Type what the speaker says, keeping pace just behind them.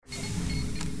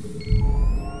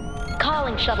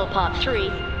Shuttle Pod 3,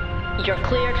 you're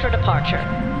cleared for departure.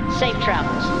 Safe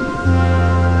travels.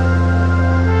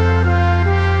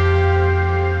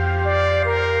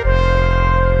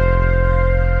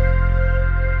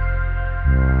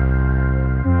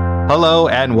 Hello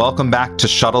and welcome back to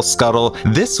Shuttle Scuttle.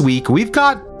 This week we've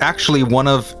got actually one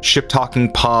of Ship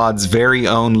Talking Pod's very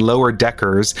own lower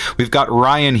deckers. We've got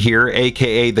Ryan here,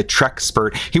 aka the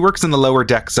Trekspert. He works in the lower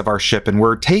decks of our ship and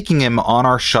we're taking him on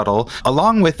our shuttle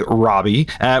along with Robbie.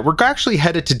 We're actually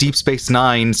headed to Deep Space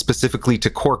Nine, specifically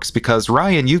to Quarks, because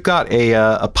Ryan, you've got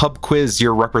a pub quiz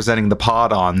you're representing the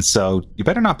pod on, so you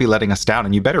better not be letting us down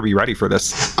and you better be ready for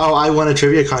this. Oh, I won a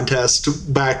trivia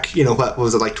contest back, what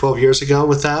was it, like 12 years ago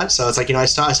with that? So it's like, I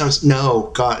stopped,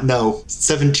 no,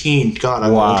 17, God,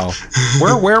 I'm wow.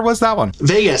 Where was that one?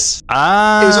 Vegas. It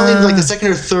was only like the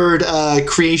second or third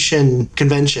creation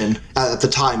convention at the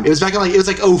time. It was back in it was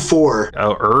like 04.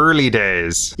 Oh, early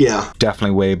days. Yeah.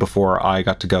 Definitely way before I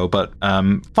got to go, but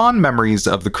fond memories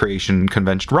of the creation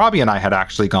convention. Robbie and I had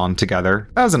actually gone together.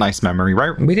 That was a nice memory,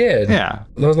 right? We did. Yeah.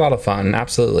 It was a lot of fun,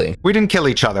 absolutely. We didn't kill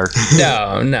each other.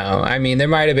 No. I mean, there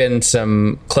might have been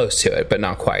some close to it, but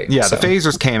not quite. Yeah, so. The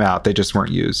phasers came out. They just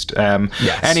weren't used.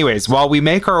 Yes. Anyways, while we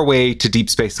make our way to Deep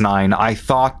Space Nine, I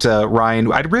thought,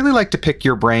 Ryan, I'd really like to pick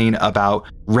your brain about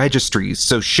registries.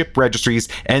 So ship registries,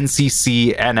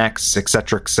 NCC, NX,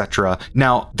 etc.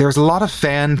 Now, there's a lot of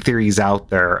fan theories out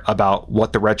there about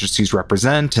what the registries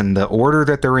represent and the order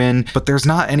that they're in, but there's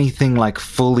not anything like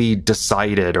fully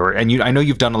decided. I know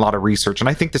you've done a lot of research, and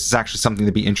I think this is actually something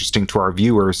to be interesting to our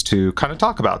viewers to kind of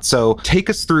talk about. So take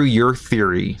us through your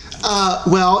theory.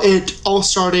 Well, it all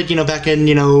started, back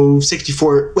in,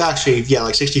 64, well, actually, yeah,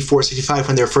 like 64, 65,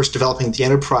 when they were first developing the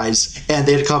Enterprise, and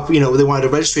they had a couple, they wanted a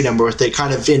registry number. They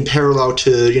kind of in parallel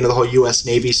to, the whole U.S.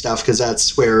 Navy stuff, because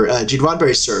that's where Gene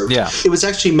Roddenberry served. Yeah. It was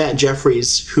actually Matt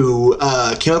Jeffries who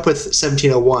came up with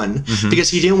 1701, because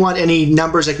he didn't want any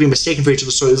numbers that could be mistaken for each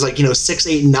other. So it was like, 6,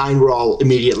 8, and 9 were all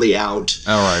immediately out.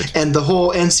 All right. And the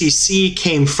whole NCC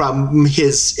came from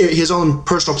his own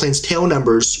personal plane's tail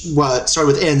numbers, started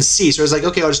with NC. So it was like,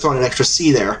 okay, I'll just throw in an extra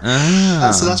C there.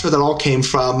 So that's where that all came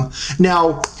from.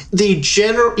 Now, the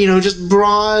general, just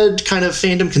broad kind of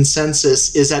fandom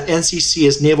consensus is that NCC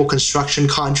is Naval Construction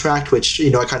Contract, which,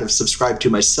 I kind of subscribe to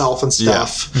myself and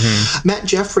stuff. Yeah. Mm-hmm. Matt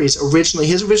Jeffries,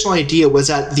 his original idea was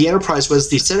that the Enterprise was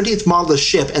the 17th model of the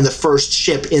ship and the first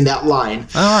ship in that line.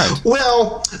 All right.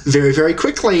 Well, very, very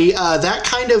quickly, that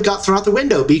kind of got thrown out the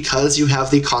window because you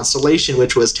have the Constellation,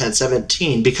 which was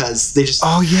 1017, because they just...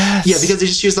 Oh, yes. Yeah, because they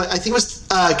just used, I think it was,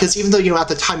 because even though, at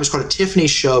the time it was called a Tiffany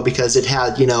show because it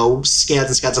had, scads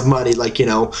and scads of money like,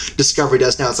 Discovery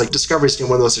does now. It's like Discovery's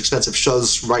one of the most expensive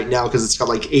shows right now because it's got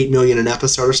like $8 million an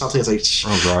episode or something. It's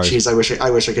like, geez, I wish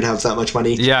I could have that much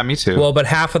money. Yeah, me too. Well, but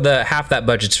half that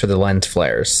budget's for the lens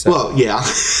flares. So. Well, yeah.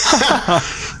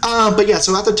 But yeah,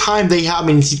 so at the time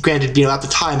granted, at the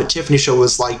time a Tiffany show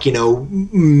was like,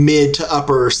 mid to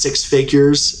upper six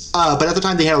figures. But at the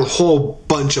time they had a whole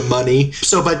bunch of money.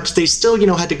 So, but they still,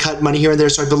 had to cut money here and there.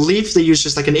 So I believe they used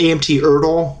just like an AMT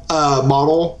Erdl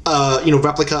model,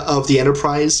 replica of the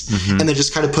Enterprise, and then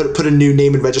just kind of put a new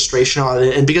name and registration on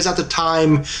it. And because at the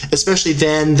time, especially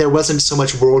then, there wasn't so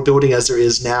much world building as there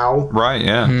is now. Right,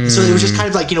 yeah. So it was just kind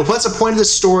of like, what's the point of the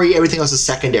story? Everything else is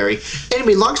secondary.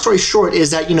 Anyway, long story short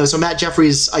is that, so Matt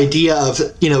Jeffries' idea of,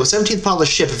 17th model of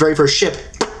ship, very first ship,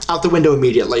 out the window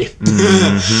immediately.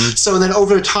 So then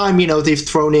over time, they've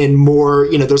thrown in more,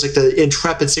 there's like the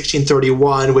Intrepid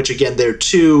 1631, which again, there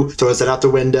too, throws that out the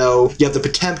window. You have the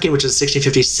Potemkin, which is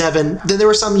 1657. Then there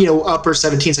were some, upper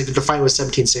 17s, like the Defiant was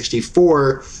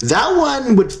 1764. That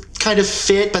one would kind of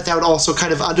fit, but that would also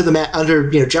kind of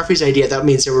under Jeffrey's idea, that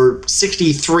means there were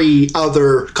 63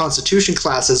 other Constitution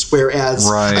classes, whereas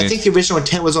I think the original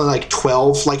intent was only like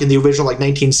 12, like in the original like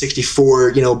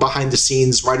 1964, behind the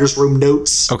scenes writer's room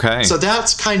notes. Okay. So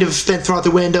that's kind of been thrown out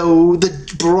the window.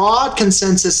 The broad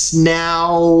consensus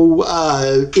now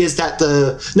is that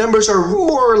the numbers are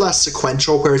more or less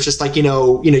sequential, where it's just like, you have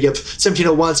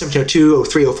 1701, 1702,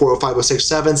 03, 04, 05, 06,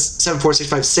 07, 74,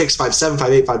 656, 57,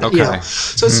 58, 59,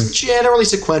 So it's generally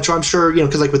sequential. I'm sure,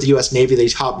 because like with the U.S. Navy, they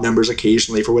hop numbers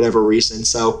occasionally for whatever reason.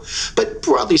 So, but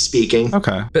broadly speaking.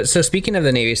 Okay. But so speaking of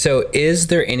the Navy, so is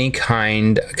there any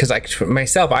kind, because like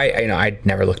myself, I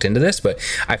never looked into this, but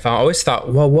I always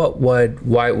thought, well,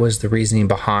 why was the reasoning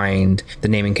behind the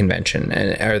naming convention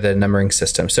or the numbering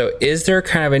system? So is there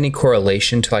kind of any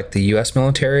correlation to like the U.S.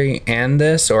 military and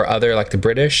this, or other like the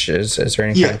British? Is there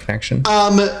any kind of connection?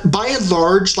 By and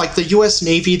large, like the U.S.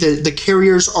 Navy, the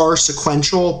carriers are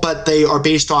sequential, but they are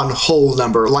based on hull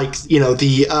number. Like,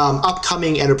 the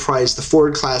upcoming Enterprise, the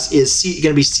Ford class, is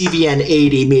going to be CVN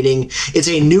 80, meaning it's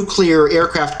a nuclear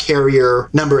aircraft carrier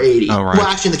number 80. Oh, right. Well,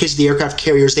 actually, in the case of the aircraft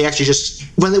carriers, they actually just,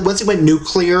 once it went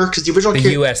nuclear, because the original...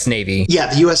 The U.S. Navy.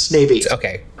 Yeah, the U.S. Navy.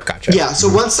 Okay, gotcha. Yeah, so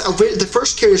once the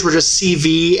first carriers were just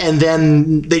CV, and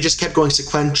then they just kept going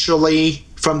sequentially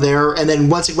from there, and then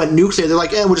once it went nuclear, they're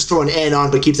like, we'll just throw an N on,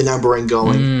 but keep the numbering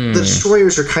going. The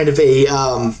destroyers are kind of a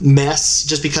mess,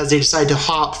 just because they decided to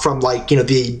hop from the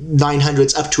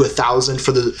 900s up to 1,000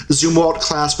 for the Zumwalt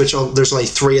class, which there's only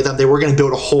 3 of them. They were going to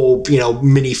build a whole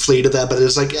mini fleet of them, but it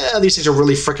was like, these things are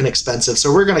really freaking expensive,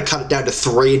 so we're going to cut it down to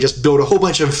 3 and just build a whole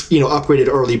bunch of upgraded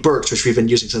early Burks, which we've been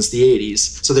using since the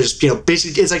 80s. So there's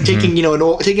basically it's like taking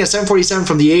taking a 747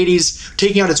 from the 80s,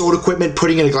 taking out its old equipment,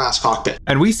 putting in a glass cockpit.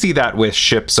 And we see that with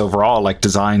ships overall, like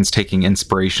designs taking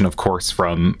inspiration, of course,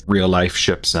 from real life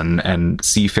ships and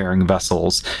seafaring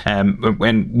vessels. And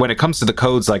when it comes to the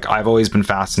codes, like, I've always been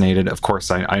fascinated. Of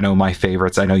course, I know my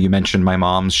favorites. I know you mentioned my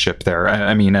mom's ship there.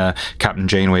 I mean, Captain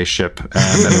Janeway's ship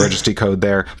and the registry code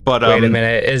there. But wait a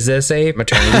minute, is this a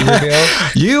maternity reveal?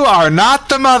 You are not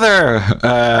the mother.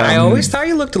 I always thought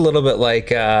you looked a little bit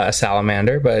like a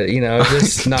salamander, but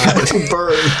just not.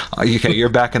 Okay, you're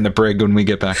back in the brig when we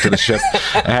get back to the ship.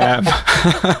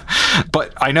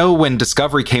 But I know when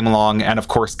Discovery came along, and of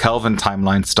course Kelvin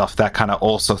timeline stuff, that kind of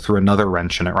also threw another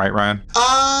wrench in it, right, Ryan?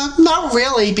 Not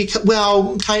really,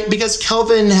 because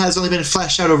Kelvin has only been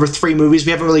fleshed out over 3 movies.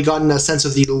 We haven't really gotten a sense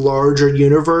of the larger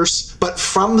universe. But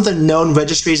from the known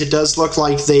registries, it does look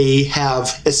like they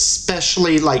have,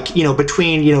 especially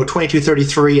between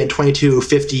 2233 and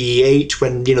 2258,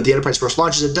 when the Enterprise first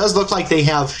launches, it does look like they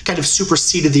have kind of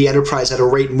superseded the Enterprise at a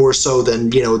rate more so than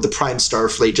the Prime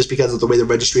Starfleet, just because of the way the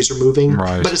registries are moving.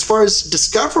 Right. But as far as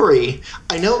Discovery,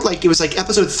 I know it was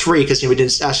episode 3, because we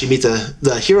didn't actually meet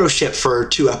the hero ship for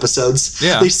 2 episodes.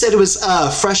 Yeah. They said it was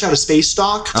fresh out of space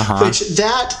dock, which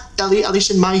that, at least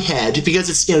in my head, because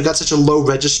it's got such a low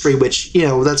registry, which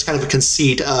that's kind of a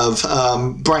conceit of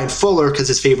Brian Fuller, because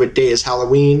his favorite day is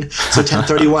Halloween, so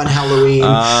 10/31 Halloween.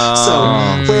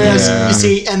 So whereas you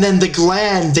see, and then the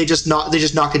Glenn, they just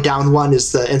knocked it down one,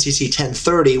 is the NCC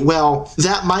 1030. Well,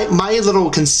 that my little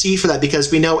conceit for that,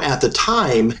 because we know at the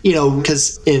time,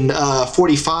 because in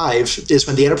 45 is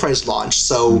when the Enterprise launched,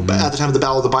 so at the time of the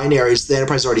Battle of the Binaries, the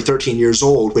Enterprise is already 13 years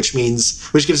old, which gives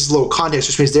us a little context,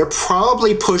 which means they're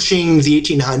probably pushing the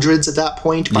 1800s at that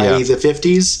point by the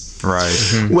 50s.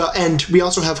 Right. Well, and we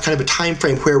also have kind of a time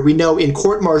frame where we know in the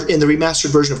remastered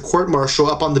version of Court Martial,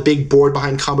 up on the big board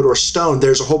behind Commodore Stone,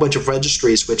 there's a whole bunch of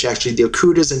registries, which actually the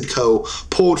Okudas and co.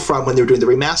 pulled from when they were doing the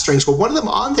remasterings. Well, one of them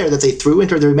on there that they threw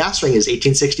into the remastering is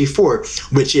 1864,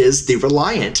 which is the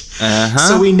Reliant.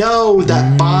 So we know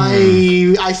that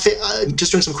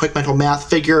just doing some quick mental math,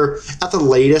 figure at the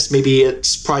latest, maybe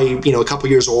it's probably a couple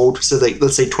years old. So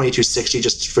let's say 2260,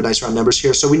 just for nice round numbers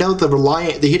here. So we know the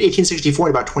Reliant, they hit 1864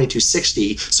 in about 2260.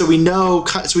 So we know,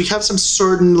 so we have some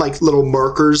certain little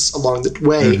markers along the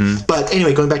way. But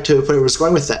anyway, going back to where I was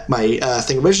going with that, my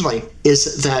thing originally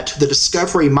is that the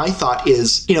Discovery, my thought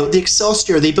is, the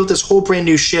Excelsior, they built this whole brand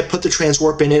new ship, put the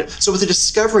transwarp in it. So with the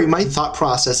Discovery, my thought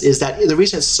process is that the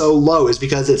reason it's so low is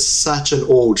because it's such an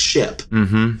old ship.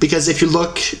 Because if you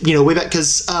look, way back,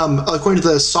 because according to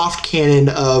the soft canon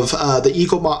of the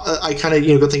Eagle Moss, I kind of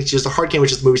go think it's just the hard canon,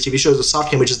 which is the movies, TV shows, the soft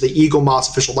canon, which is the Eagle Moss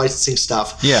official licensing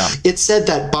stuff. Yeah. It said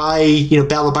that by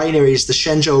Battle of Binaries, the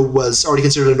Shenzhou was already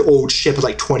considered an old ship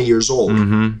at 20 years old.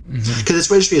 Because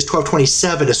its registry is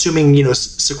 1227, assuming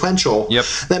sequential. Yep.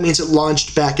 That means it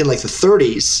launched back in the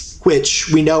 30s. Which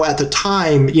we know at the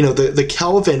time, the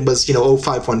Kelvin was,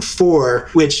 0514,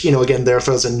 which, again, there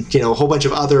throws in, a whole bunch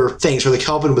of other things where the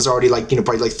Kelvin was already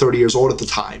probably 30 years old at the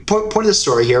time. Point of the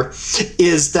story here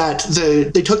is that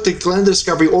they took the Glenn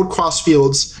Discovery old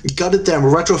crossfields, gutted them,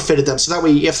 retrofitted them, so that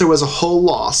way if there was a hull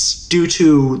loss due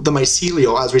to the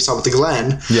mycelial, as we saw with the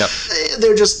Glenn,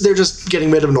 they're just getting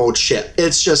rid of an old ship.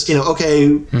 It's just,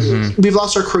 we've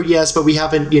lost our crew, yes, but we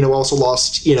haven't, also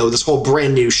lost, this whole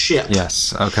brand new ship.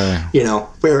 Yes, okay.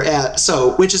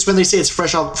 Which is when they say it's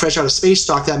fresh out of space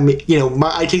stock, that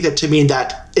I take that to mean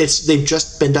that they've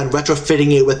just been done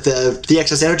retrofitting it with the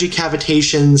excess energy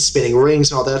cavitations, spinning rings,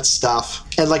 and all that stuff.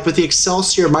 And with the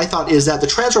Excelsior, my thought is that the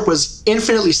transwarp was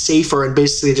infinitely safer and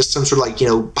basically just some sort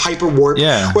of hyper warp.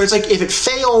 Yeah. Where it's if it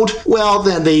failed, well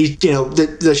then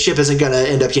the ship isn't going to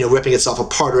end up ripping itself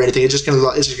apart or anything. It's just going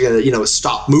to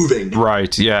stop moving.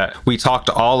 Right. Yeah. We talked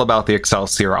all about the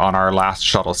Excelsior on our last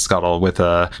Shuttle Scuttle with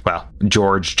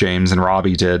George, James, and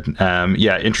Robbie did.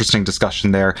 Interesting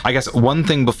discussion there. I guess one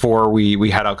thing before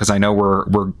we head head out, because I know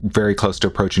we're very close to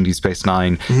approaching Deep Space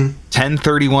Nine.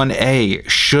 1031A,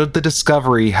 should the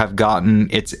Discovery have gotten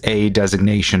its A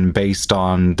designation based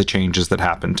on the changes that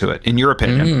happened to it, in your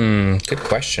opinion? Good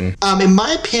question. In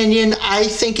my opinion, I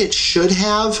think it should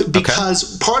have,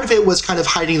 because part of it was kind of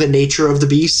hiding the nature of the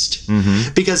beast.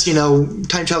 Because, you know,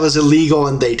 time travel is illegal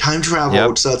and they time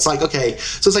traveled. So it's like, okay.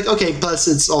 Plus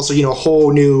it's also, you know, a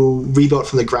whole new rebuilt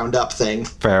from the ground up thing.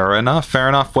 Fair enough.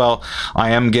 Well,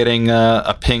 I am getting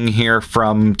a ping here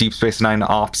from Deep Space Nine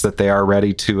Ops that they are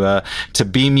ready to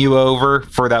beam you over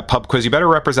for that pub quiz. You better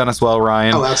represent us well,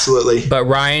 Ryan. Oh, absolutely. But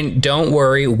Ryan, don't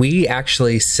worry. We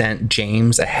actually sent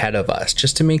James ahead of us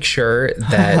just to make sure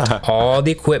that all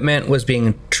the equipment was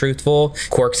being truthful.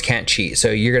 Quarks can't cheat. So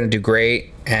you're going to do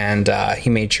great. And he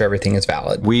made sure everything is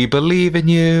valid. We believe in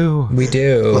you. We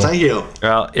do. Well, thank you.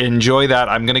 Well, enjoy that.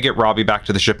 I'm going to get Robbie back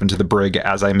to the ship and to the brig,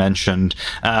 as I mentioned.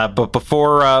 But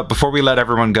before we let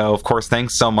everyone go, of course,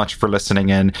 thanks so much for listening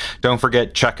in. Don't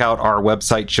forget, check out our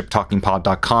website,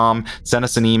 shiptalkingpod.com. Send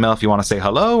us an email if you want to say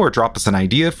hello, or drop us an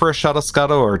idea for a shuttle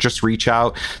scuttle, or just reach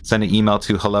out. Send an email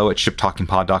to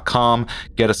hello@shiptalkingpod.com.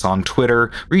 Get us on Twitter.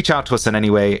 Reach out to us in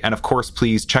any way. And of course,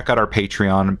 please check out our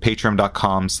Patreon,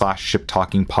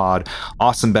 patreon.com/shiptalkingpod.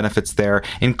 Awesome benefits there,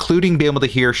 including being able to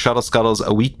hear Shuttle Scuttles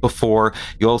a week before.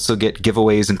 You also get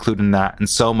giveaways included in that, and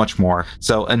so much more.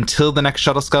 So until the next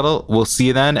Shuttle Scuttle, we'll see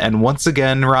you then. And once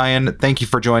again, Ryan, thank you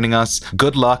for joining us.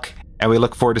 Good luck, and we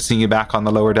look forward to seeing you back on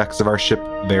the lower decks of our ship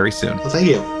very soon. Well, thank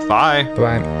you. Bye.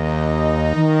 Bye.